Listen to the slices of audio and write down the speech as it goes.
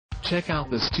Check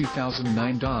out this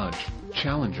 2009 Dodge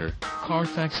Challenger.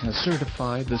 Carfax has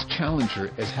certified this Challenger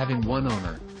as having one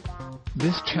owner.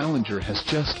 This Challenger has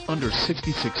just under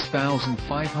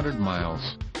 66,500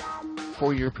 miles.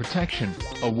 For your protection,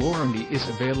 a warranty is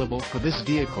available for this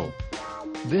vehicle.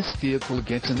 This vehicle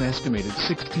gets an estimated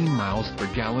 16 miles per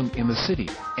gallon in the city,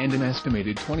 and an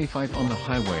estimated 25 on the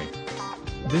highway.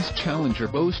 This Challenger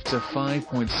boasts a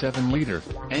 5.7-liter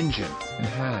engine, and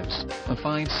has a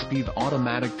 5-speed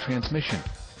automatic transmission.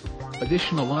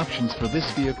 Additional options for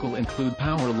this vehicle include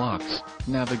power locks,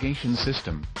 navigation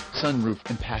system, sunroof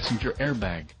and passenger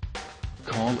airbag.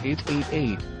 Call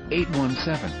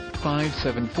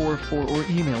 888-817-5744 or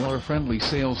email our friendly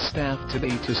sales staff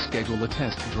today to schedule a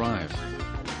test drive.